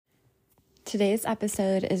Today's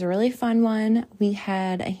episode is a really fun one. We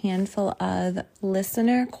had a handful of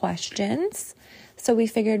listener questions, so we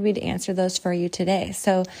figured we'd answer those for you today.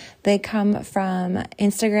 So they come from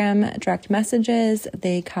Instagram direct messages,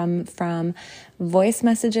 they come from voice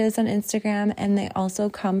messages on Instagram, and they also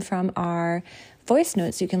come from our voice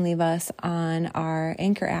notes you can leave us on our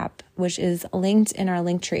Anchor app, which is linked in our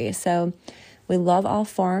link tree. So we love all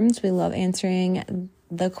forms. We love answering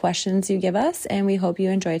the questions you give us, and we hope you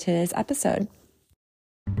enjoy today's episode.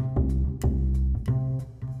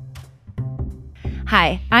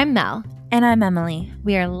 Hi, I'm Mel. And I'm Emily.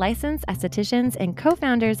 We are licensed estheticians and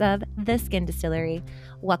co-founders of The Skin Distillery.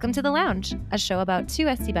 Welcome to The Lounge, a show about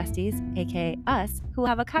two ST besties, aka us, who will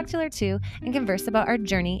have a cocktail or two and converse about our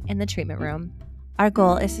journey in the treatment room. Our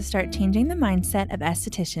goal is to start changing the mindset of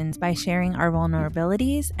estheticians by sharing our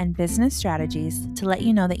vulnerabilities and business strategies to let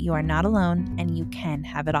you know that you are not alone and you can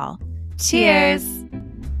have it all. Cheers!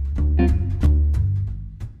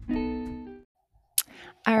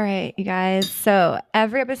 All right, you guys. So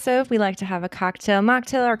every episode, we like to have a cocktail,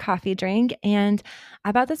 mocktail, or coffee drink. And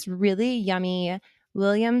I bought this really yummy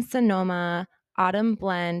Williams-Sonoma Autumn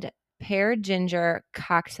Blend Pear Ginger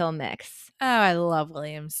Cocktail Mix. Oh, I love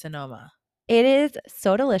Williams-Sonoma. It is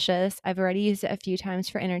so delicious. I've already used it a few times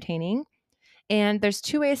for entertaining. And there's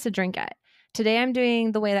two ways to drink it. Today I'm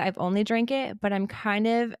doing the way that I've only drank it, but I'm kind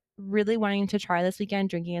of really wanting to try this weekend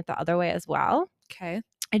drinking it the other way as well. Okay.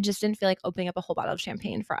 I just didn't feel like opening up a whole bottle of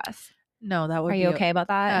champagne for us. No, that would Are be you okay about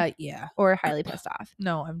that? Yeah. Or highly pissed off?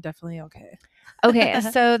 No, I'm definitely okay. Okay,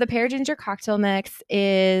 so the pear ginger cocktail mix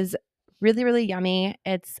is really, really yummy.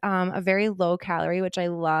 It's a very low calorie, which I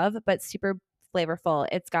love, but super flavorful.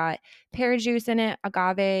 It's got pear juice in it,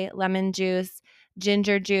 agave, lemon juice,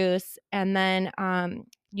 ginger juice, and then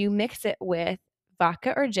you mix it with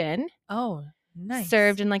vodka or gin. Oh, nice.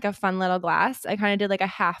 Served in like a fun little glass. I kind of did like a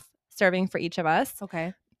half serving for each of us.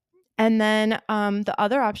 Okay. And then the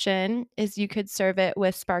other option is you could serve it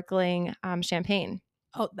with sparkling champagne.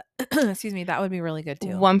 Oh, excuse me. That would be really good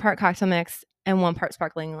too. 1 part cocktail mix and 1 part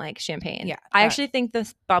sparkling like champagne. Yeah, I actually think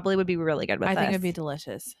this bubbly would be really good with I this. think it'd be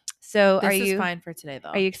delicious. So This are is you fine for today though.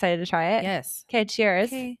 Are you excited to try it? Yes. Okay, cheers.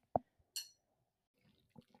 Okay.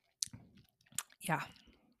 Yeah.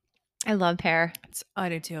 I love pear. I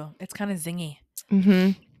do too. It's kind of zingy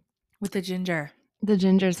Mm-hmm. with the ginger. The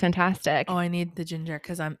ginger is fantastic. Oh, I need the ginger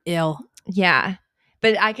because I'm ill. Yeah.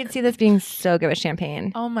 But I could see this being so good with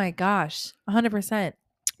champagne. Oh my gosh. 100%.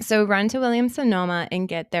 So run to Williams-Sonoma and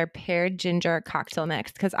get their pear ginger cocktail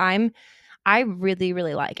mix because I really,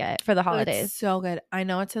 really like it for the holidays. It's so good. I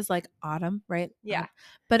know it says like autumn, right? Yeah.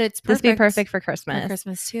 But it's This perfect. would be perfect for Christmas. For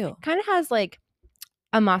Christmas too. Kind of has like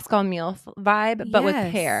a Moscow Mule vibe, but with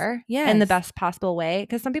Yes. pear in the Yes. best possible way.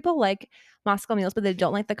 Because some people like Moscow Mules, but they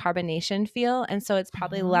don't like the carbonation feel. And so it's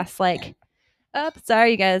probably less like, oh,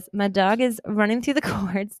 sorry, you guys. My dog is running through the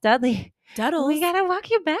cords. Dudley, Duddles. we got to walk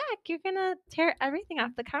you back. You're going to tear everything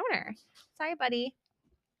off the counter. Sorry, buddy.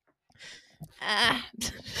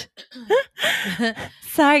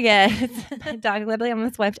 Sorry, guys. My dog literally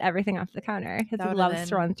almost wiped everything off the counter because That he would've loves to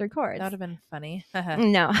been- run through cords. That would have been funny.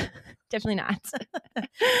 No, definitely not.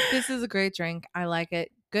 This is a great drink. I like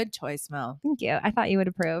it. Good choice, Mel. Thank you. I thought you would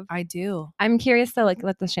approve. I do. I'm curious though, like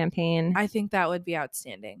with the champagne. I think that would be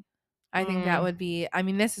outstanding. I think that would be, I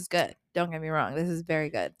mean, this is good. Don't get me wrong. This is very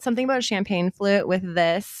good. Something about champagne flute with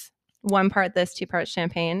this 1 part this, 2 parts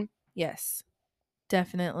champagne. Yes.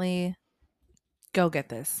 Definitely go get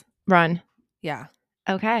this. Run. Yeah.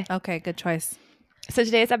 Okay. Okay. Good choice. So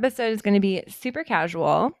today's episode is going to be super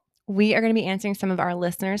casual. We are going to be answering some of our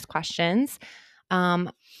listeners' questions.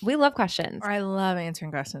 We love questions. I love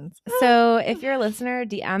answering questions. So if you're a listener,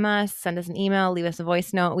 DM us, send us an email, leave us a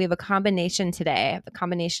voice note. We have a combination today. The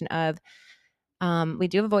combination of we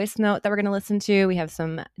do have a voice note that we're going to listen to. We have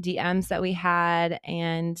some DMs that we had,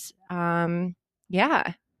 and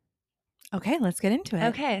yeah. Okay. Let's get into it.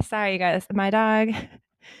 Okay, sorry you guys. My dog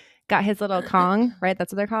got his little Kong, right?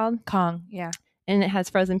 That's what they're called. Kong. Yeah. And it has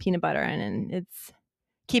frozen peanut butter in it, and it's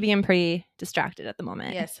keeping him pretty distracted at the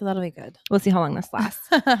moment. Yes. So that'll be good. We'll see how long this lasts.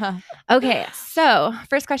 Okay, so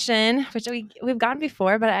first question, which we've gotten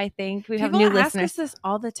before, but I think we have People new ask listeners. us this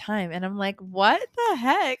all the time, and I'm like, what the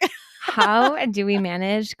heck? How do we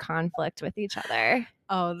manage conflict with each other?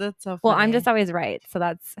 Oh, that's so funny. Well, I'm just always right, so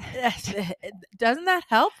that's Doesn't that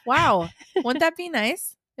help? Wow. Wouldn't that be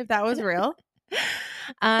nice if that was real?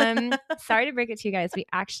 sorry to break it to you guys. We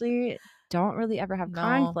actually don't really ever have No.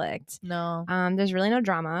 conflict. No. There's really no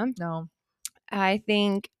drama. No. I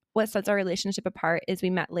think what sets our relationship apart is we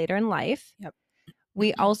met later in life. Yep.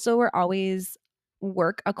 We also were always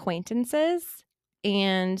work acquaintances.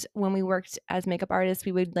 And when we worked as makeup artists,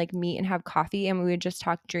 we would like meet and have coffee and we would just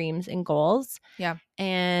talk dreams and goals. Yeah.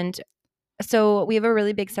 And so we have a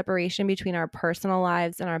really big separation between our personal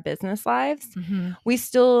lives and our business lives. Mm-hmm. We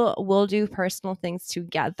still will do personal things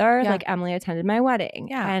together. Yeah. Like Emily attended my wedding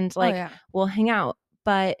and like we'll hang out.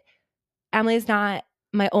 But Emily's not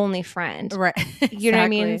my only friend. Right. You know what I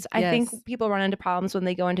mean? Exactly. I think Yes. people run into problems when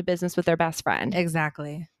they go into business with their best friend.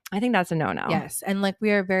 Exactly. I think that's a no-no. Yes. And like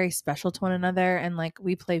we are very special to one another and like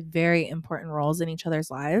we play very important roles in each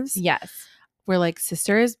other's lives. Yes. We're like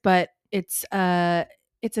sisters, but it's a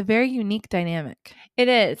very unique dynamic. It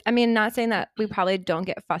is. I mean, not saying that we probably don't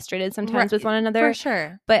get frustrated sometimes Right. with one another. For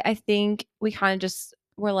sure. But I think we kind of just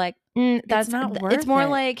we're like, that's not it's worth more it.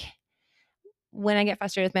 like when I get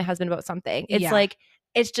frustrated with my husband about something. It's Yeah. like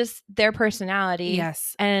it's just their personality.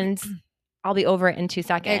 Yes. And I'll be over it in 2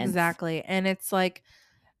 seconds. Exactly. And it's like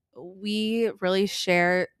we really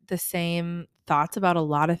share the same thoughts about a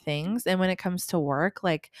lot of things. And when it comes to work,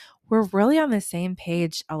 like we're really on the same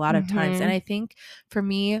page a lot of times. And I think for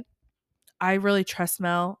me, I really trust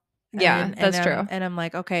Mel. Yeah, that's true. And I'm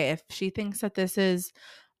like, okay, if she thinks that this is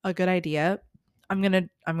a good idea, I'm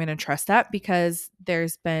gonna trust that because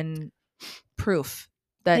there's been proof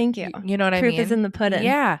that Thank you. You know what I mean? Proof is in the pudding.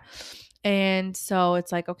 Yeah. And so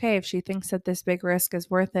it's like, okay, if she thinks that this big risk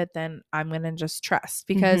is worth it, then I'm going to just trust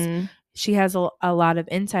because she has a lot of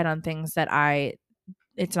insight on things that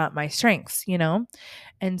it's not my strengths, you know?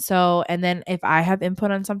 And so, and then if I have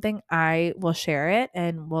input on something, I will share it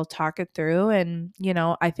and we'll talk it through. And, you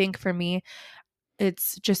know, I think for me,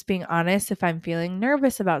 it's just being honest if I'm feeling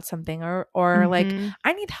nervous about something or like,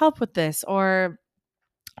 I need help with this or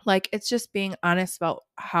like it's just being honest about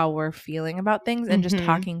how we're feeling about things and just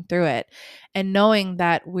talking through it and knowing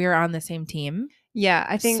that we're on the same team. Yeah,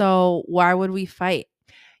 I think so. Why would we fight?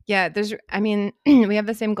 Yeah, we have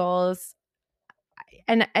the same goals.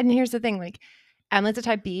 And here's the thing, like Emily's a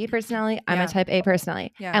type B personality. I'm a type A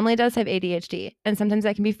personality. Yeah. Emily does have ADHD. And sometimes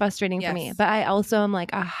that can be frustrating for me. But I also am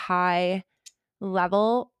like a high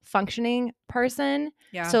level functioning person.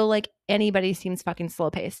 Yeah. So like anybody seems fucking slow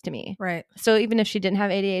paced to me. Right. So even if she didn't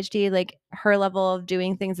have ADHD, like her level of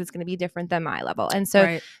doing things is going to be different than my level. And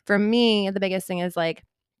so for me, the biggest thing is like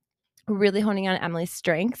really honing on Emily's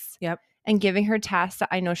strengths. Yep. And giving her tasks that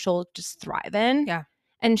I know she'll just thrive in. Yeah.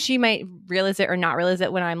 And she might realize it or not realize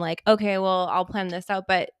it when I'm like, okay, well, I'll plan this out,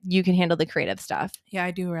 but you can handle the creative stuff. Yeah,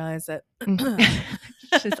 I do realize it.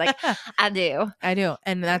 She's like, I do.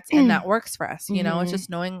 And that works for us. You know, it's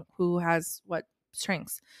just knowing who has what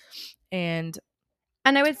strengths. And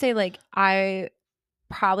I would say like I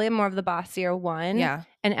probably am more of the bossier one. Yeah.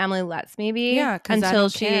 And Emily lets me be. Yeah.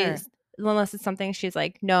 Unless it's something she's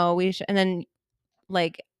like, no, we should. And then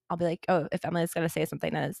like, I'll be like, oh, if Emily's going to say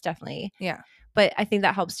something, then it's definitely. Yeah. But I think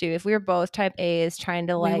that helps too. If we were both type A's trying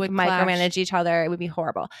to like micromanage each other, it would be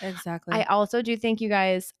horrible. Exactly. I also do think you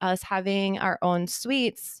guys, us having our own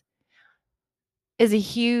suites is a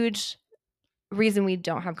huge reason we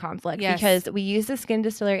don't have conflict because we use the Skin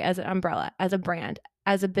Distillery as an umbrella, as a brand,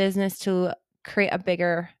 as a business to create a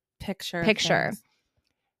bigger picture.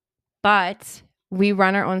 But we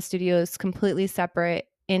run our own studios completely separate,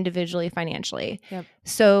 individually, financially. Yep.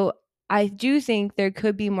 So I do think there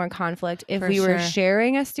could be more conflict if we were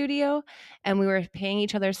sharing a studio and we were paying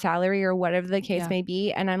each other's salary or whatever the case may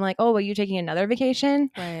be. And I'm like, oh, are you taking another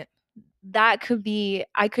vacation? Right. That could be,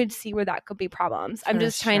 I could see where that could be problems. I'm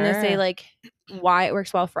just trying to say like why it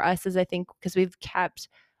works well for us is I think because we've kept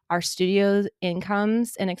our studio's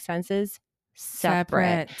incomes and expenses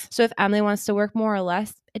separate. So if Emily wants to work more or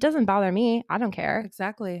less, it doesn't bother me. I don't care.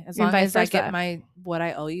 Exactly. As long as I get what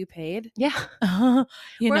I owe you paid. Yeah.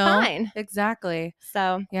 We're fine. Exactly.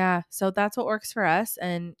 So yeah. So that's what works for us.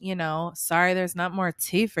 And you know, sorry there's not more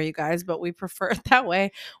tea for you guys, but we prefer it that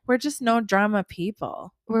way. We're just no drama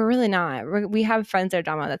people. We're really not. We have friends that are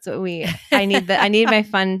drama. That's what I need my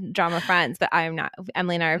fun drama friends, but I'm not.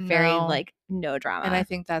 Emily and I are very like no drama. And I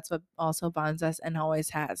think that's what also bonds us and always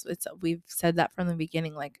has. We've said that from the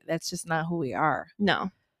beginning. Like that's just not who we are. No.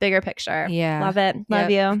 Bigger picture. Yeah. Love it. Love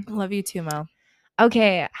you. Love you too, Mel.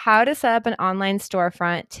 Okay. How to set up an online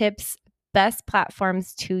storefront. Tips, best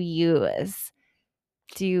platforms to use.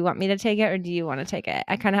 Do you want me to take it or do you want to take it?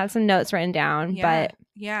 I kind of have some notes written down, but.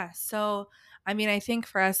 Yeah. So, I mean, I think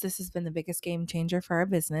for us, this has been the biggest game changer for our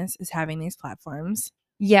business is having these platforms.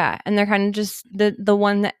 Yeah. And they're kind of just the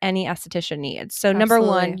one that any esthetician needs. So number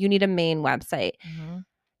one, you need a main website. Mm-hmm.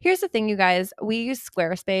 Here's the thing, you guys. We use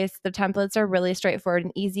Squarespace. The templates are really straightforward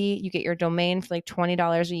and easy. You get your domain for like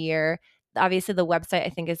 $20 a year. Obviously, the website I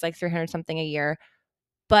think is like $300 something a year.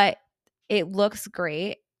 But it looks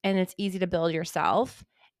great and it's easy to build yourself.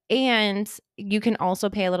 And you can also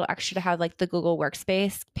pay a little extra to have like the Google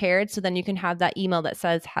Workspace paired. So then you can have that email that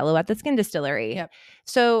says hello at the Skin Distillery. Yep.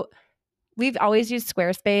 So we've always used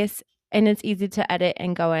Squarespace and it's easy to edit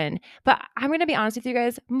and go in. But I'm going to be honest with you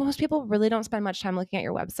guys, most people really don't spend much time looking at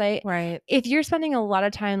your website. Right. If you're spending a lot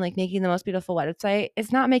of time like making the most beautiful website,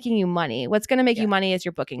 it's not making you money. What's going to make you money is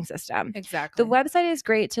your booking system. Exactly. The website is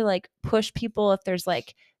great to like push people if there's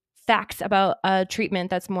like facts about a treatment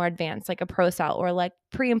that's more advanced, like a ProCell, or like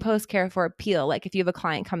pre and post care for a peel. Like if you have a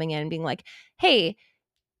client coming in and being like, hey,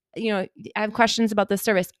 I have questions about this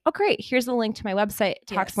service. Oh, great. Here's the link to my website. It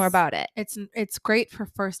talks more about it. It's great for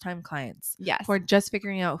first time clients. Yes. Who are just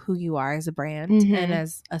figuring out who you are as a brand and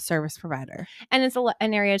as a service provider. And it's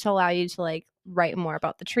an area to allow you to like write more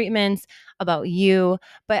about the treatments, about you.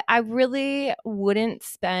 But I really wouldn't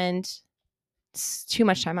spend too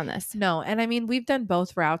much time on this. No. And I mean, we've done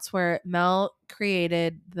both routes where Mel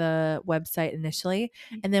created the website initially,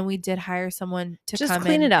 and then we did hire someone to just come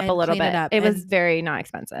clean it up and a little bit. It was very not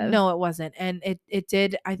expensive. No, it wasn't. And it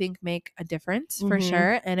did, I think, make a difference for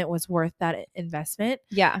sure. And it was worth that investment.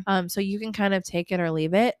 Yeah. So you can kind of take it or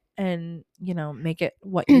leave it and, make it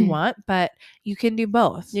what you want, but you can do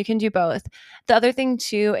both. You can do both. The other thing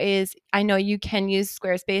too is I know you can use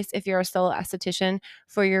Squarespace if you're a solo esthetician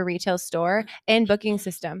for your retail store and booking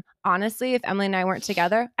system. Honestly, if Emily and I weren't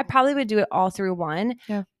together, I probably would do it all through one.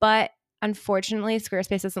 Yeah. But unfortunately,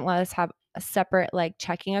 Squarespace doesn't let us have a separate like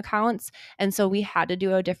checking accounts. And so we had to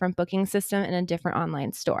do a different booking system and a different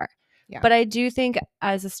online store. Yeah. But I do think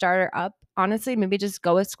as a starter up, honestly, maybe just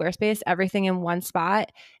go with Squarespace, everything in one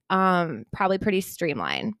spot. Probably pretty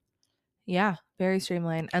streamlined. Yeah, very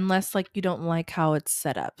streamlined. Unless like you don't like how it's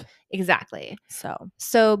set up. Exactly.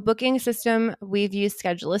 So booking system, we've used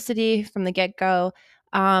Schedulicity from the get-go.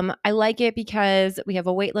 I like it because we have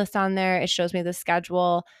a wait list on there. It shows me the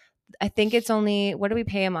schedule. I think it's only, what do we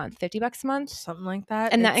pay a month? $50 a month? Something like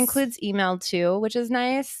that. And that includes email too, which is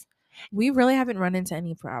nice. We really haven't run into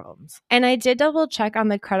any problems. And I did double check on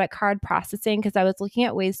the credit card processing because I was looking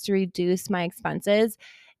at ways to reduce my expenses.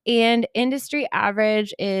 And industry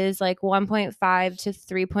average is like 1.5 to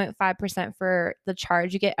 3.5% for the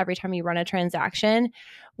charge you get every time you run a transaction,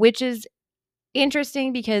 which is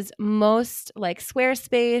interesting because most like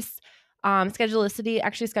Squarespace,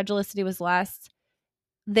 Schedulicity was less.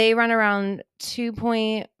 They run around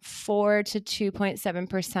 2.4 to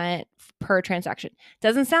 2.7% per transaction.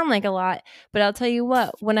 Doesn't sound like a lot, but I'll tell you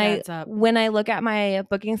what, when I look at my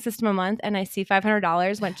booking system a month and I see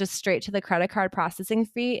 $500 went just straight to the credit card processing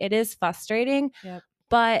fee, it is frustrating. Yep.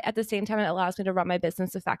 But at the same time, it allows me to run my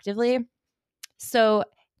business effectively. So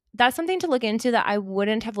that's something to look into that I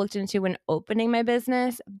wouldn't have looked into when opening my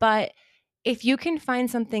business. But if you can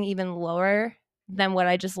find something even lower than what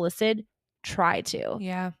I just listed, try to.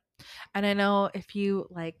 Yeah. And I know if you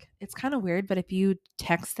like, it's kind of weird, but if you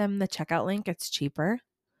text them the checkout link, it's cheaper.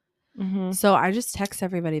 Mm-hmm. So I just text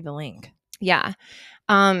everybody the link. Yeah.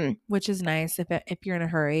 Which is nice if you're in a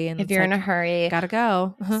hurry and if you're in a hurry, gotta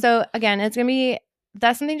go. So again,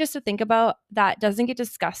 that's something just to think about that doesn't get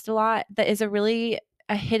discussed a lot. That is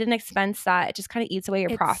a hidden expense that just kind of eats away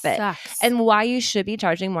your profit. Sucks. And why you should be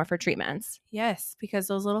charging more for treatments. Yes, because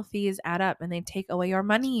those little fees add up and they take away your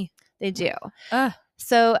money. They do.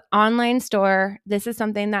 So online store, this is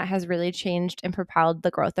something that has really changed and propelled the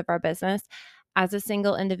growth of our business as a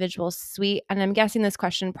single individual suite. And I'm guessing this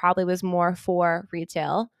question probably was more for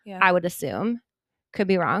retail. Yeah. I would assume. Could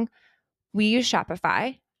be wrong. We use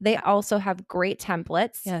Shopify. They also have great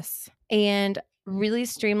templates. Yes. And really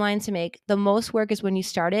streamlined to make. The most work is when you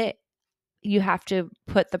start it, you have to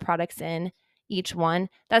put the products in each one.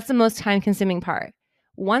 That's the most time consuming part.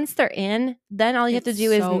 Once they're in, then all you have to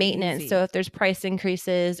do is maintenance. Easy. So if there's price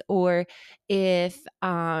increases or if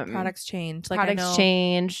products change,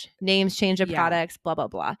 change, names change of products, blah, blah,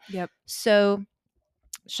 blah. Yep. So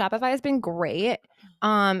Shopify has been great.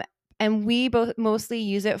 And we both mostly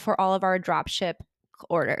use it for all of our drop ship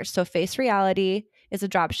orders. So Face Reality is a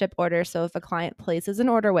drop ship order. So if a client places an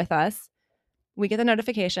order with us, we get the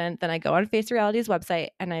notification. Then I go on Face Reality's website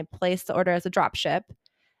and I place the order as a drop ship.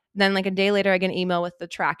 Then like a day later, I get an email with the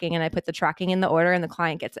tracking and I put the tracking in the order and the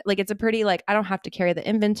client gets it. Like it's a pretty I don't have to carry the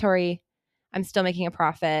inventory. I'm still making a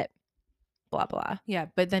profit, blah, blah. Yeah.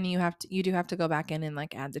 But then you do have to go back in and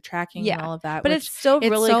like add the tracking and all of that. But it's still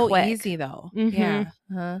really quick. Easy though. Mm-hmm. Yeah.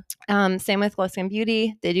 Uh-huh. Same with Glow Skin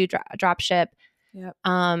Beauty. They do drop ship. Yep.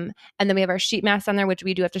 And then we have our sheet masks on there, which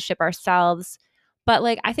we do have to ship ourselves. But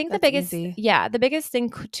like, I think the biggest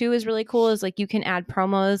thing too is really cool is like you can add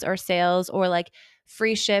promos or sales or like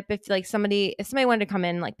free ship. If somebody wanted to come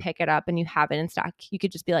in and like pick it up and you have it in stock, you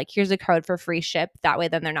could just be like, here's a code for free ship. That way,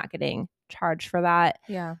 then they're not getting charged for that.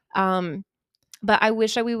 Yeah. But I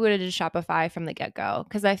wish that we would have did Shopify from the get-go,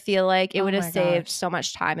 because I feel like it would have saved so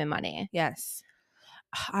much time and money. Yes.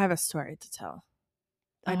 I have a story to tell.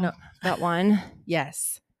 I know that one.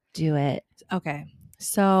 Yes. Do it. Okay.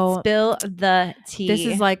 So spill the tea. This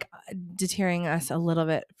is like deterring us a little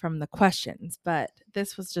bit from the questions, but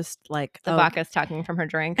this was just like the vodka's talking from her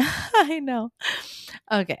drink. I know.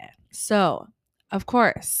 Okay. So, of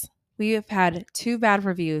course, we have had 2 bad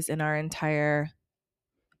reviews in our entire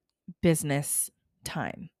business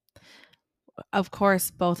time. Of course,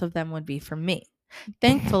 both of them would be from me.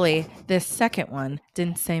 Thankfully, this second one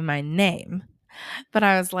didn't say my name. But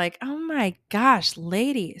I was like, oh my gosh,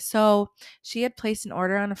 lady. So she had placed an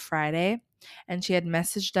order on a Friday and she had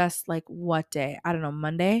messaged us like what day? I don't know,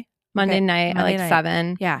 Monday night at like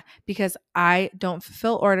 7. Yeah, because I don't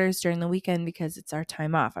fulfill orders during the weekend because it's our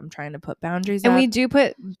time off. I'm trying to put boundaries and up. We do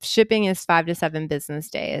put shipping is 5 to 7 business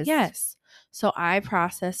days. Yes. So I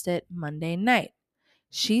processed it Monday night.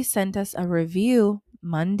 She sent us a review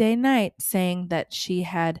Monday night saying that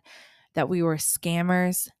that we were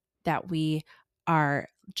scammers, that we are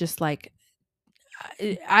just like,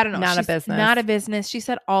 I don't know. Not a business. She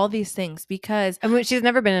said all these things because she's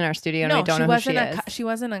never been in our studio and we don't know who she is. She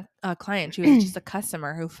wasn't a client. She was just a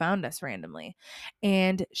customer who found us randomly.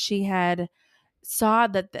 And she had saw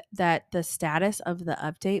that the status of the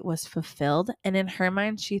update was fulfilled. And in her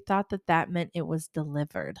mind, she thought that meant it was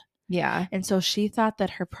delivered. Yeah. And so she thought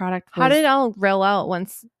that her product was... How did it all roll out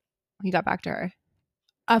once you got back to her?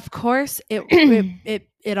 Of course,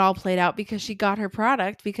 it all played out because she got her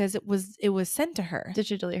product because it was sent to her. Did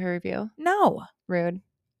she delete her review? No. Rude.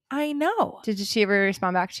 I know. Did she ever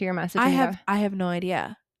respond back to your message? I have no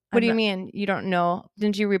idea. What do you mean? You don't know?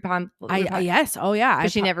 Didn't you reply? Yes. Oh yeah.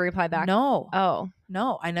 But she never replied back? No. Oh.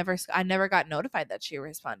 No. I never got notified that she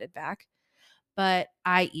responded back. But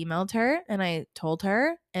I emailed her and I told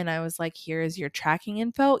her and I was like, here is your tracking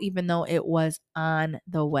info, even though it was on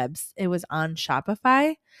the webs. It was on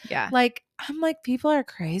Shopify. Yeah. Like, I'm like, people are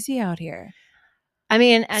crazy out here. I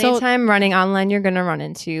mean, anytime running online, you're going to run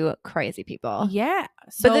into crazy people. Yeah.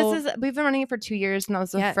 So, but we've been running it for 2 years and that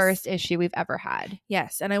was the first issue we've ever had.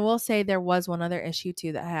 Yes. And I will say there was one other issue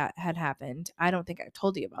too that had happened. I don't think I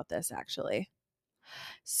told you about this actually.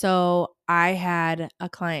 So I had a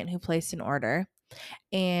client who placed an order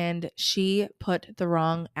and she put the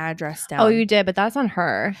wrong address down. Oh, you did, but that's on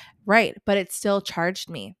her. Right. But it still charged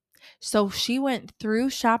me. So she went through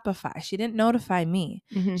Shopify. She didn't notify me.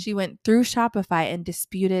 Mm-hmm. She went through Shopify and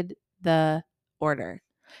disputed the order.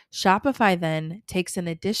 Shopify then takes an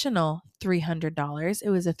additional $300. It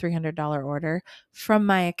was a $300 order from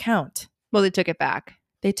my account. Well, they took it back.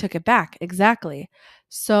 Exactly.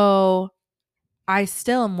 So I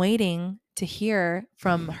still am waiting to hear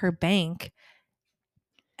from her bank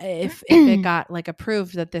if it got like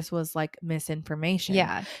approved that this was like misinformation.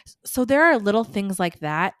 Yeah. So there are little things like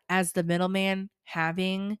that as the middleman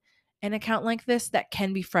having an account like this that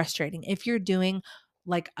can be frustrating. If you're doing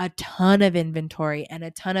like a ton of inventory and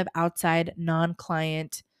a ton of outside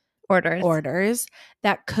non-client orders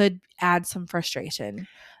that could add some frustration.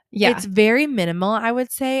 Yeah. It's very minimal, I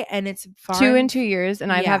would say. And it's 2 in 2 years.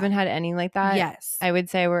 And I haven't had any like that. Yes. I would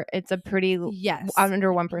say it's a pretty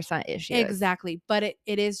under 1% issue. Exactly. But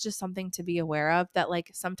it is just something to be aware of that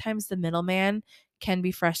like sometimes the middleman can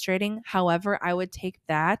be frustrating. However, I would take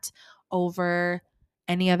that over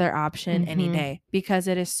any other option any day because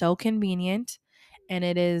it is so convenient and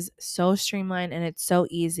it is so streamlined and it's so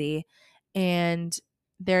easy. And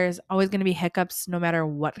there's always going to be hiccups no matter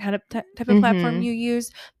what kind of type of platform you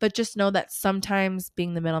use. But just know that sometimes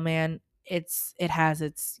being the middleman, it has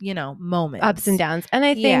its, moments. Ups and downs. And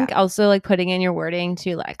I think also like putting in your wording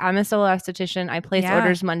to like, I'm a solo esthetician. I place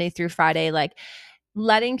orders Monday through Friday. Like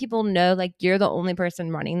letting people know like you're the only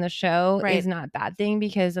person running the show is not a bad thing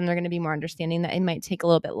because then they're going to be more understanding that it might take a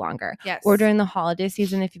little bit longer. Yes. Or during the holiday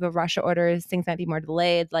season, if you have rush orders, things might be more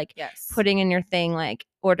delayed. Like putting in your thing like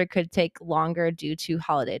order could take longer due to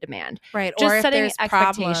holiday demand. Right. Just or if setting there's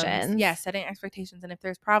expectations. Problems, setting expectations. And if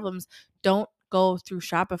there's problems, don't go through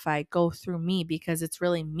Shopify, go through me because it's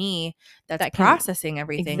really me that's processing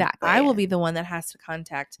everything. Exactly. I will be the one that has to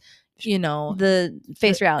contact the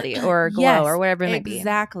Face Reality or Glow or whatever it might be.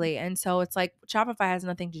 Exactly. And so it's like Shopify has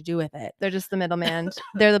nothing to do with it. They're just the middleman.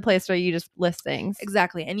 They're the place where you just list things.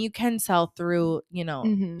 Exactly. And you can sell through,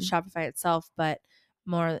 Shopify itself, but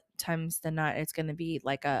more times than not, it's going to be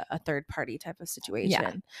like a third party type of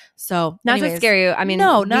situation. So not anyways, to scare you. I mean,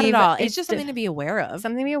 no, not at all. It's just something to be aware of.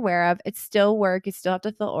 Something to be aware of. It's still work. You still have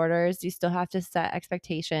to fill orders. You still have to set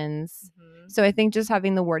expectations. So I think just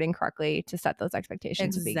having the wording correctly to set those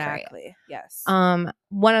expectations would be great. Exactly. Yes.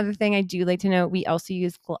 One other thing I do like to note, we also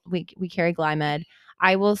use we carry Glymed.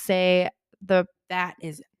 I will say that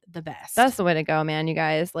is the best. That's the way to go, man. You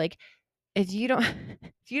guys, like, if you don't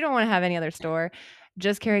want to have any other store,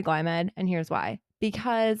 just carry Glymed, and here's why.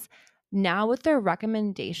 Because now with their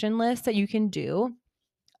recommendation list that you can do,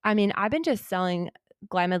 I mean, I've been just selling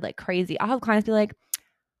Glymed like crazy. I'll have clients be like,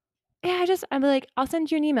 yeah, I'll be like, I'll send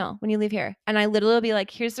you an email when you leave here. And I literally will be like,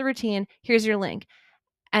 here's the routine, here's your link.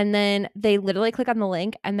 And then they literally click on the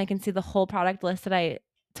link and they can see the whole product list that I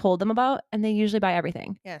told them about, and they usually buy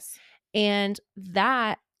everything. Yes. And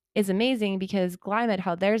that is amazing because Glymed,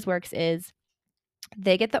 how theirs works is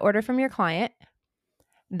they get the order from your client,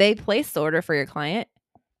 they place the order for your client,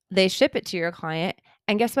 they ship it to your client,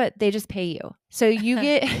 and guess what? They just pay you. So you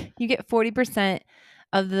get 40%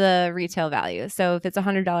 of the retail value. So if it's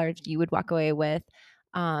 $100, you would walk away with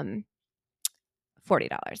 $40.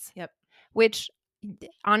 Yep. Which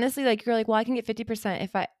honestly, like, you're like, well, I can get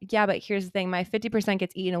 50% but here's the thing, my 50%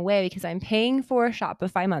 gets eaten away because I'm paying for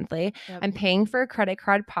Shopify monthly. Yep. I'm paying for credit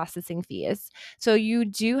card processing fees. So you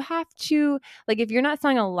do have to, like, if you're not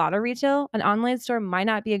selling a lot of retail, an online store might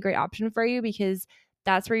not be a great option for you because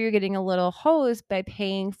that's where you're getting a little hosed by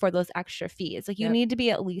paying for those extra fees. Like, you need to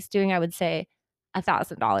be at least doing, I would say,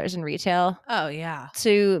 $1,000 in retail. Oh yeah.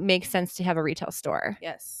 To make sense to have a retail store.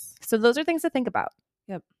 Yes. So those are things to think about.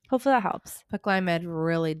 Yep. Hopefully that helps. But Glymed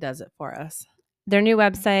really does it for us. Their new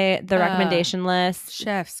website, the recommendation list.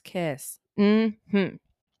 Chef's kiss.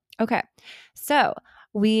 Okay. So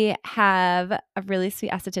we have a really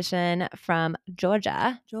sweet esthetician from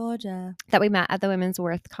Georgia that we met at the Women's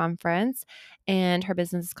Worth Conference, and her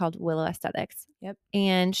business is called Willow Aesthetics. Yep.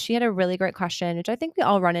 And she had a really great question, which I think we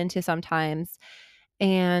all run into sometimes.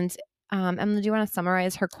 And Emily, do you want to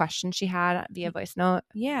summarize her question she had via voice note?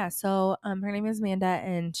 Yeah. So her name is Amanda,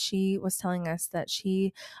 and she was telling us that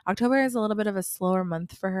October is a little bit of a slower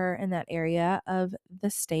month for her in that area of the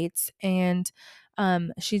States. And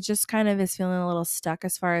she just kind of is feeling a little stuck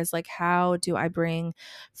as far as like, how do I bring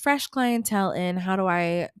fresh clientele in? How do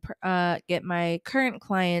I get my current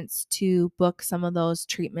clients to book some of those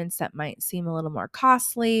treatments that might seem a little more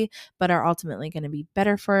costly, but are ultimately going to be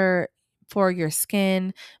better for your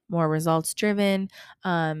skin, more results driven.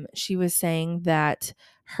 She was saying that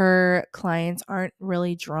her clients aren't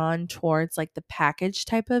really drawn towards like the package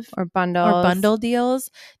type of or bundle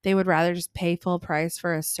deals. They would rather just pay full price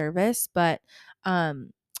for a service. But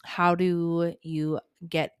how do you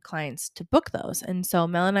get clients to book those? And so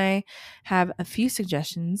Mel and I have a few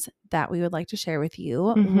suggestions that we would like to share with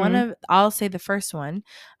you. I'll say the first one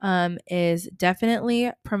is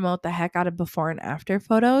definitely promote the heck out of before and after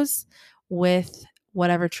photos with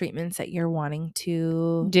whatever treatments that you're wanting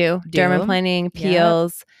to do. Dermaplaning,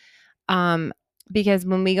 peels. Yep. Because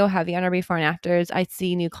when we go heavy on our before and afters, I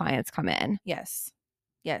see new clients come in. Yes.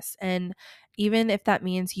 And even if that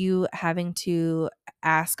means you having to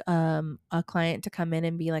ask a client to come in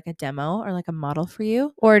and be like a demo or like a model for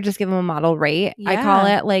you, or just give them a model rate, I call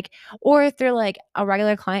it, like, or if they're like a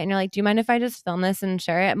regular client and you're like, do you mind if I just film this and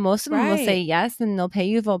share it? Most of them will say yes, and they'll pay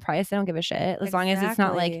you full price. They don't give a shit as long as it's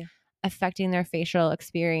not like affecting their facial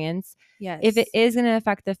experience. Yes. If it is going to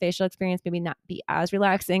affect the facial experience, maybe not be as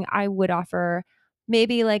relaxing, I would offer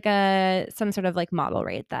maybe like some sort of like model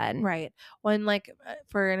rate then. Right. When like,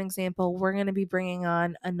 for an example, we're going to be bringing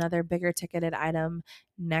on another bigger ticketed item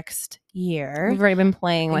next year. We've already been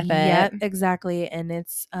playing with it. Yep, exactly. And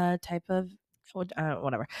it's a type of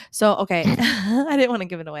whatever. So, okay. I didn't want to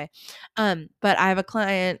give it away. But I have a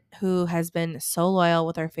client who has been so loyal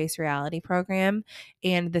with our Face Reality program,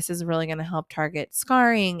 and this is really going to help target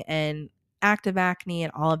scarring and active acne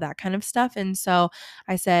and all of that kind of stuff. And so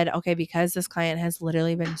I said, okay, because this client has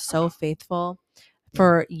literally been so faithful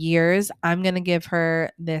for years, I'm going to give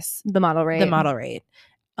her the model rate.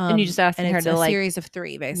 And you just asking her to like series of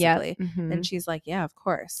 3 basically. Yep. And she's like, yeah, of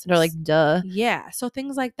course. They're like, duh. Yeah. So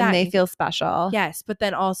things like that. And they feel special. Yes. But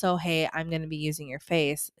then also, hey, I'm going to be using your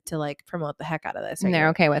face to like promote the heck out of this. And they're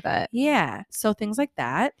okay with it. Yeah. So things like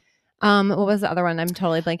that. What was the other one? I'm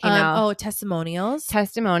totally blanking now. Oh, testimonials.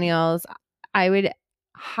 I would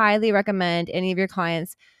highly recommend any of your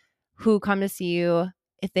clients who come to see you,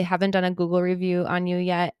 if they haven't done a Google review on you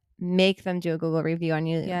yet, make them do a Google review on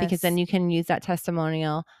you, because then you can use that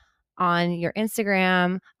testimonial on your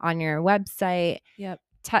Instagram, on your website. Yep.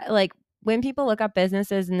 Like when people look up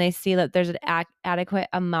businesses and they see that there's an adequate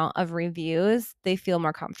amount of reviews, they feel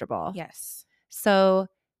more comfortable. Yes. So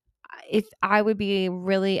if I would be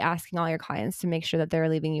really asking all your clients to make sure that they're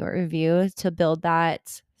leaving you a review to build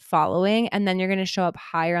that following, and then you're going to show up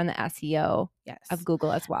higher on the SEO of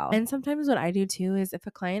Google as well. And sometimes what I do too is if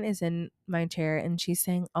a client is in my chair and she's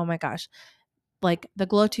saying, oh my gosh, like the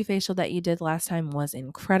Glow 2 facial that you did last time was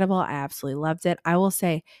incredible, I absolutely loved it, I will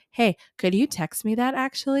say, hey, could you text me that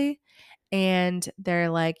actually? And they're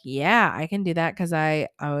like, yeah, I can do that, because I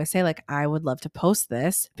always say, like, I would love to post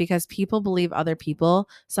this, because people believe other people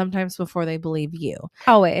sometimes before they believe you.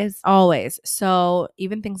 Always. So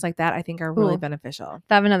even things like that I think are really beneficial.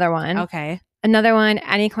 I have another one. Okay. Another one,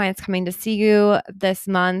 any clients coming to see you this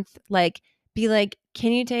month, like, be like,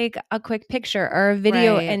 can you take a quick picture or a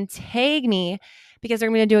video and tag me? Because they're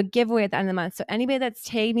going to do a giveaway at the end of the month. So anybody that's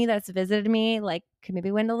tagged me, that's visited me, like, could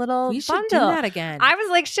maybe win a little We should bundle. do that again. I was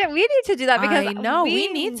like, shit, we need to do that, because I know we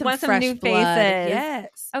need some fresh new blood. faces.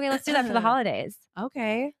 Yes. Okay, let's do that for the holidays.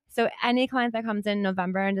 Okay. So any client that comes in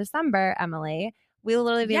November and December, Emily, we'll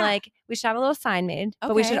literally be like, we should have a little sign made,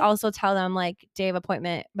 but we should also tell them, like, day of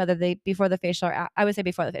appointment, whether they before the facial or I would say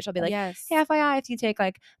before the facial, be like, hey, FYI, if you take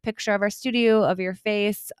like a picture of our studio, of your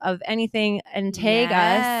face, of anything, and tag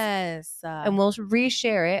us, and we'll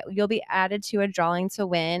reshare it, you'll be added to a drawing to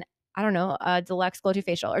win, I don't know, a deluxe Glow 2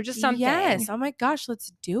 facial or just something. Yes. Oh my gosh,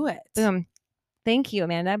 let's do it. Boom. Thank you,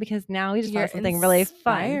 Amanda, because now we just have something really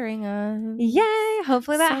fun. Inspiring us. Yay.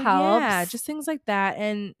 Hopefully that helps. Yeah, just things like that.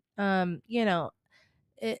 And, you know,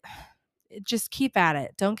 it just keep at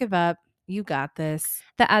it. Don't give up. You got this.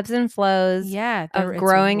 The ebbs and flows of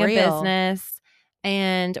growing a business.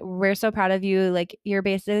 And we're so proud of you. Like, you're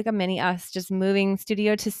basically like a mini us, just moving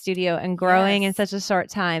studio to studio and growing in such a short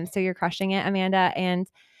time. So you're crushing it, Amanda. And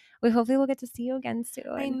we hopefully will get to see you again soon.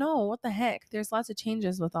 I know. What the heck? There's lots of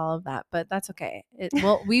changes with all of that, but that's okay.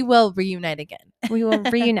 We will reunite again. We will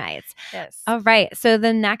reunite. Yes. All right. So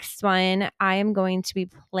the next one, I am going to be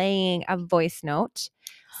playing a voice note.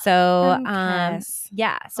 So,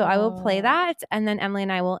 yeah. So I will play that, and then Emily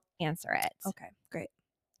and I will answer it. Okay, great.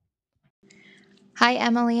 Hi,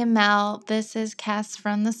 Emily and Mel. This is Cass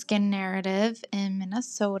from The Skin Narrative in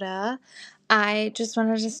Minnesota. I just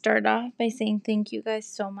wanted to start off by saying thank you guys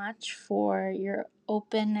so much for your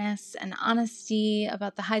openness and honesty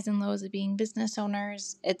about the highs and lows of being business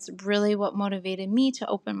owners. It's really what motivated me to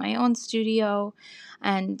open my own studio.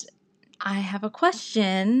 And I have a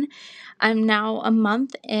question. I'm now a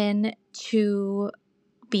month into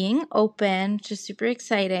being open, which is super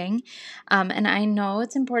exciting. And I know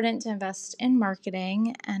it's important to invest in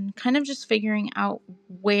marketing and kind of just figuring out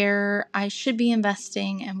where I should be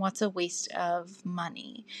investing and what's a waste of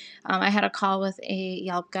money. I had a call with a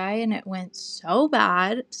Yelp guy and it went so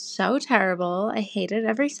bad, so terrible. I hated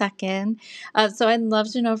every second. So I'd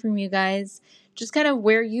love to know from you guys just kind of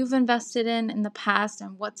where you've invested in the past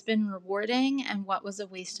and what's been rewarding and what was a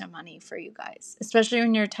waste of money for you guys, especially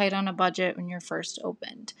when you're tight on a budget when you're first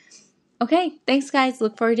opened. Okay, thanks guys.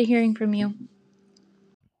 Look forward to hearing from you.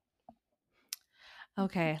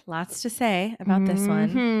 Okay, lots to say about this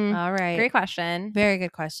one. All right. Great question. Very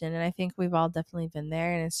good question. And I think we've all definitely been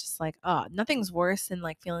there. And it's just like, oh, nothing's worse than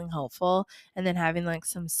like feeling hopeful and then having like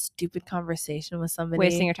some stupid conversation with somebody.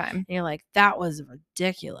 Wasting your time. And you're like, that was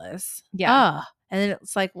ridiculous. Yeah. And then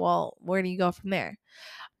it's like, well, where do you go from there?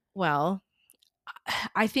 Well,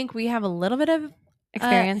 I think we have a little bit of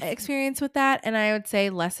experience with that, and I would say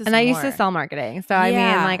less is more. And I used to sell marketing. So I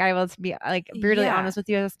mean, like, I will be like brutally honest with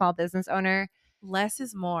you as a small business owner. Less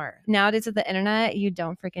is more. Nowadays with the internet, you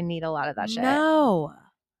don't freaking need a lot of that shit. No.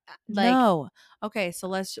 Okay,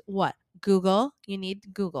 so what? Google. You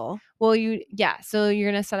need Google. Well, so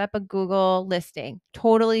you're going to set up a Google listing.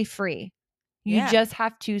 Totally free. You just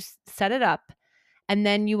have to set it up, and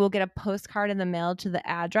then you will get a postcard in the mail to the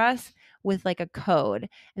address with like a code.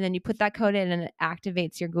 And then you put that code in and it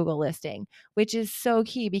activates your Google listing, which is so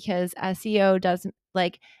key because SEO doesn't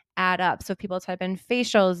like add up. So if people type in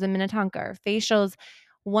facials in Minnetonka or facials,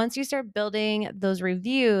 once you start building those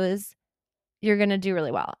reviews, you're going to do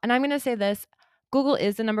really well. And I'm going to say this, Google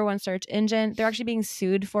is the number one search engine. They're actually being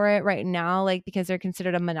sued for it right now, like because they're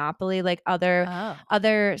considered a monopoly. Like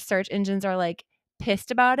other search engines are like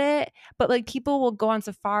pissed about it, but like people will go on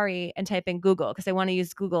Safari and type in Google because they want to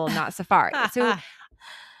use Google, not Safari. So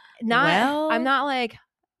I'm not like,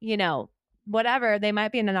 whatever, they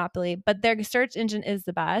might be a monopoly, but their search engine is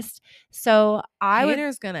the best. So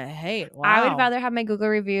haters gonna hate. Wow. I would rather have my Google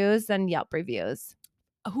reviews than Yelp reviews.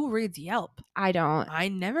 Who reads Yelp? I don't. I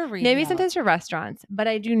never read Maybe Yelp. Sometimes for restaurants, but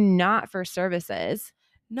I do not for services.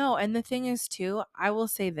 No, and the thing is too, I will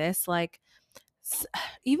say this, like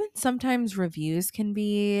even sometimes reviews can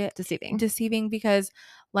be deceiving because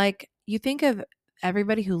like you think of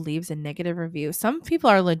everybody who leaves a negative review. Some people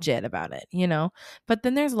are legit about it, you know, but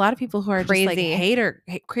then there's a lot of people who are just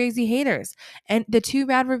like crazy haters. And the 2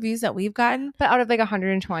 bad reviews that we've gotten, but out of like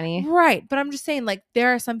 120, right? But I'm just saying, like,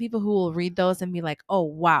 there are some people who will read those and be like, oh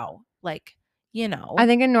wow, like, you know, I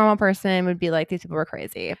think a normal person would be like, these people were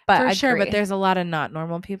crazy, but for sure. But there's a lot of not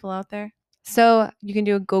normal people out there. So you can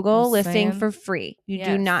do a Google listing for free. You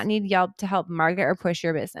do not Yes. need Yelp to help market or push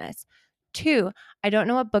your business. 2, I don't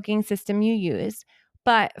know what booking system you use,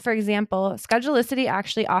 but for example, Schedulicity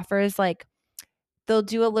actually offers like they'll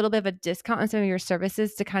do a little bit of a discount on some of your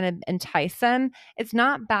services to kind of entice them. It's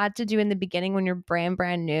not bad to do in the beginning when you're brand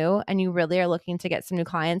new and you really are looking to get some new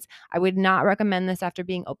clients. I would not recommend this after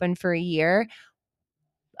being open for a year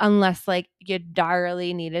unless like you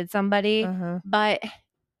direly needed somebody. But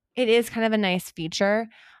it is kind of a nice feature.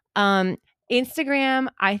 Instagram,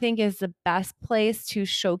 I think, is the best place to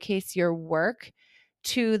showcase your work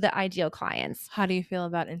to the ideal clients. How do you feel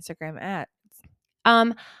about Instagram ads?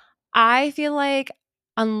 I feel like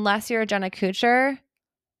unless you're a Jenna Kutcher,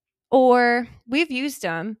 or we've used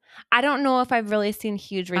them, I don't know if I've really seen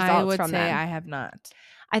huge results I would from say them. I have not.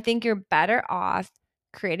 I think you're better off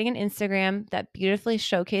creating an Instagram that beautifully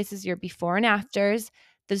showcases your before and afters,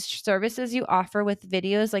 the services you offer with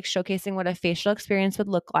videos like showcasing what a facial experience would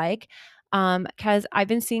look like. Because I've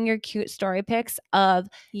been seeing your cute story pics of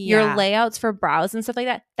your layouts for brows and stuff like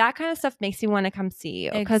that. That kind of stuff makes me want to come see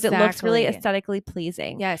you because it looks really aesthetically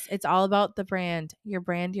pleasing. Yes, it's all about the brand, your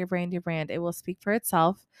brand, your brand, your brand. It will speak for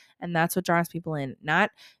itself, and that's what draws people in.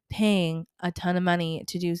 Not paying a ton of money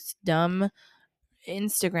to do dumb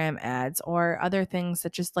Instagram ads or other things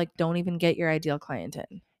that just like don't even get your ideal client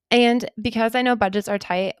in. And because I know budgets are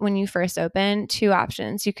tight when you first open, 2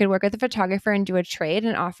 options. You could work with a photographer and do a trade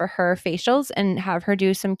and offer her facials and have her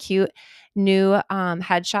do some cute new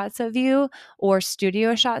headshots of you or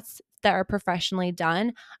studio shots that are professionally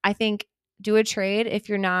done. I think do a trade if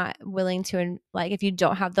you're not willing to, like if you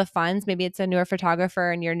don't have the funds, maybe it's a newer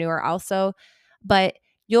photographer and you're newer also, but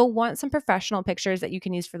you'll want some professional pictures that you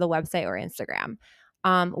can use for the website or Instagram.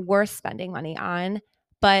 Worth spending money on.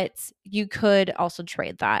 But you could also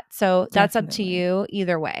trade that. So that's up to you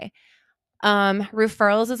either way.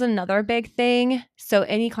 Referrals is another big thing. So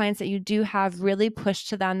any clients that you do have, really push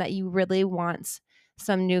to them that you really want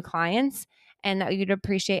some new clients and that you'd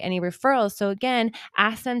appreciate any referrals. So again,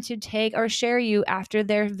 ask them to take or share you after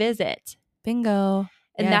their visit. Bingo.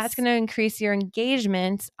 And that's going to increase your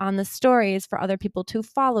engagement on the stories for other people to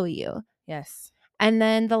follow you. Yes. And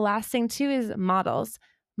then the last thing too is models.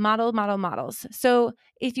 Models. So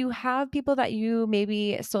if you have people that you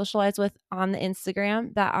maybe socialize with on the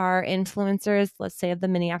Instagram that are influencers, let's say of the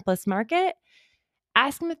Minneapolis market,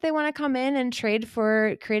 ask them if they want to come in and trade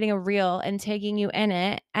for creating a reel and tagging you in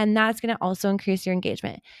it. And that's going to also increase your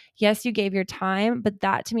engagement. Yes, you gave your time, but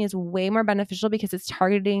that to me is way more beneficial because it's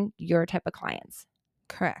targeting your type of clients.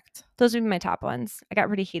 Correct. Those would be my top ones. I got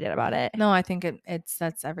pretty heated about it. No, I think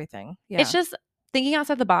that's everything. Yeah. It's just thinking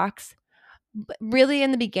outside the box. But really,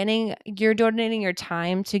 in the beginning, you're donating your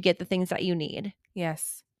time to get the things that you need.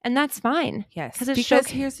 Yes. And that's fine. Yes. Because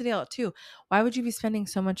here's the deal, too. Why would you be spending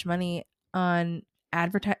so much money on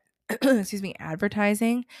advertising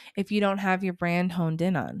if you don't have your brand honed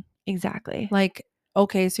in on? Exactly. Like,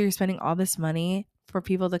 okay, so you're spending all this money for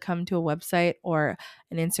people to come to a website or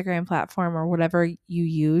an Instagram platform or whatever you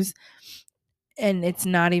use, and it's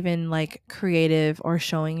not even like creative or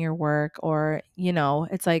showing your work or, you know,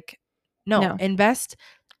 it's like, no, invest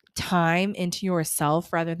time into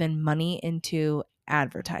yourself rather than money into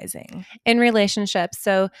advertising. In relationships.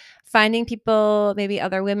 So finding people, maybe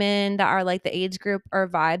other women that are like the age group or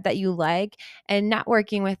vibe that you like and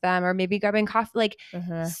networking with them or maybe grabbing coffee,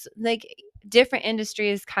 like different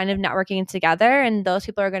industries kind of networking together. And those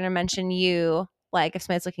people are going to mention you, like if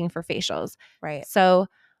somebody's looking for facials. Right. So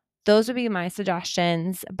those would be my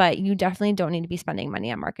suggestions, but you definitely don't need to be spending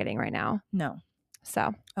money on marketing right now. No.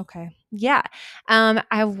 So, okay. Yeah. I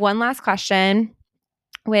have one last question,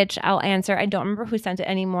 which I'll answer. I don't remember who sent it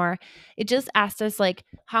anymore. It just asked us like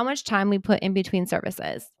how much time we put in between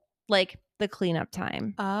services, like the cleanup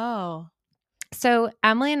time. Oh. So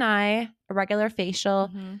Emily and I, a regular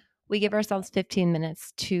facial, we give ourselves 15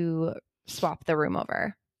 minutes to swap the room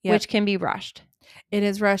over, which can be rushed. It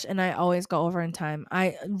is rushed, and I always go over in time.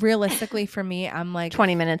 Realistically for me, I'm like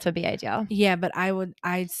 20 minutes would be ideal. Yeah, but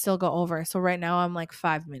I'd still go over. So right now I'm like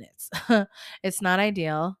 5 minutes. It's not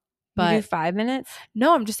ideal. But you do 5 minutes?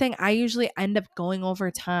 No, I'm just saying I usually end up going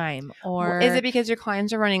over time. Or is it because your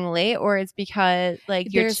clients are running late, or it's because like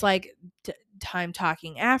there's like time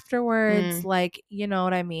talking afterwards. Mm. Like, you know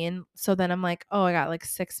what I mean? So then I'm like, oh, I got like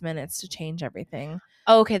 6 minutes to change everything.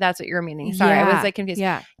 Okay, that's what you're meaning. Sorry, I was Yeah, like confused.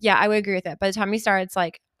 Yeah. Yeah, I would agree with it. By the time we start, it's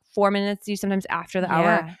like 4 minutes, you sometimes after the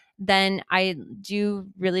hour. Then I do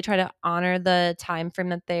really try to honor the time frame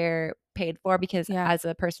that they're paid for, because as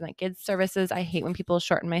a person that gives services, I hate when people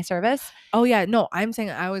shorten my service. Oh yeah, no, I'm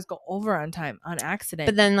saying I always go over on time on accident.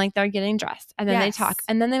 But then like they're getting dressed and then they talk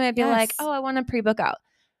and then they might be like, oh, I want to pre-book out.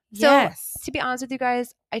 So to be honest with you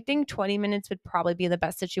guys, I think 20 minutes would probably be the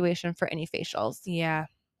best situation for any facials. Yeah.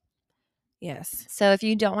 Yes. So if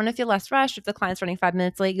you don't want to feel less rushed, if the client's running 5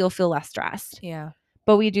 minutes late, you'll feel less stressed. Yeah.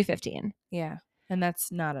 But we do 15. Yeah. And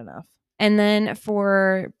that's not enough. And then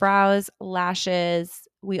for brows, lashes,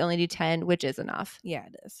 we only do 10, which is enough. Yeah,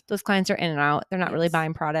 it is. Those clients are in and out. They're not really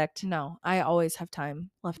buying product. No, I always have time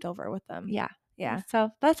left over with them. Yeah. Yeah. So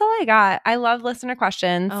that's all I got. I love listener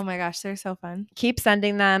questions. Oh my gosh, they're so fun. Keep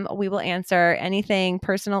sending them. We will answer anything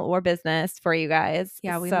personal or business for you guys.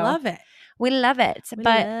 Yeah, we love it. We love it.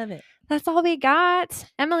 Love it. That's all we got.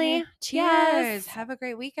 Emily, yeah. Cheers. Yes. Have a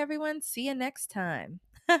great week, everyone. See you next time.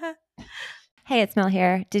 Hey, it's Mel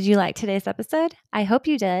here. Did you like today's episode? I hope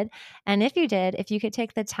you did. And if you did, if you could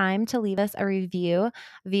take the time to leave us a review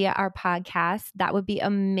via our podcast, that would be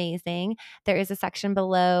amazing. There is a section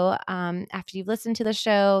below after you've listened to the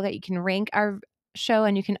show that you can rank our show,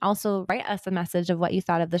 and you can also write us a message of what you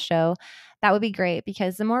thought of the show. That would be great,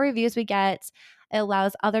 because the more reviews we get, it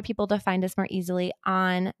allows other people to find us more easily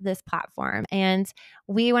on this platform. And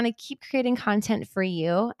we want to keep creating content for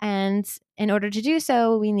you. And in order to do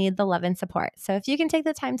so, we need the love and support. So if you can take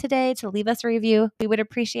the time today to leave us a review, we would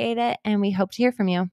appreciate it. And we hope to hear from you.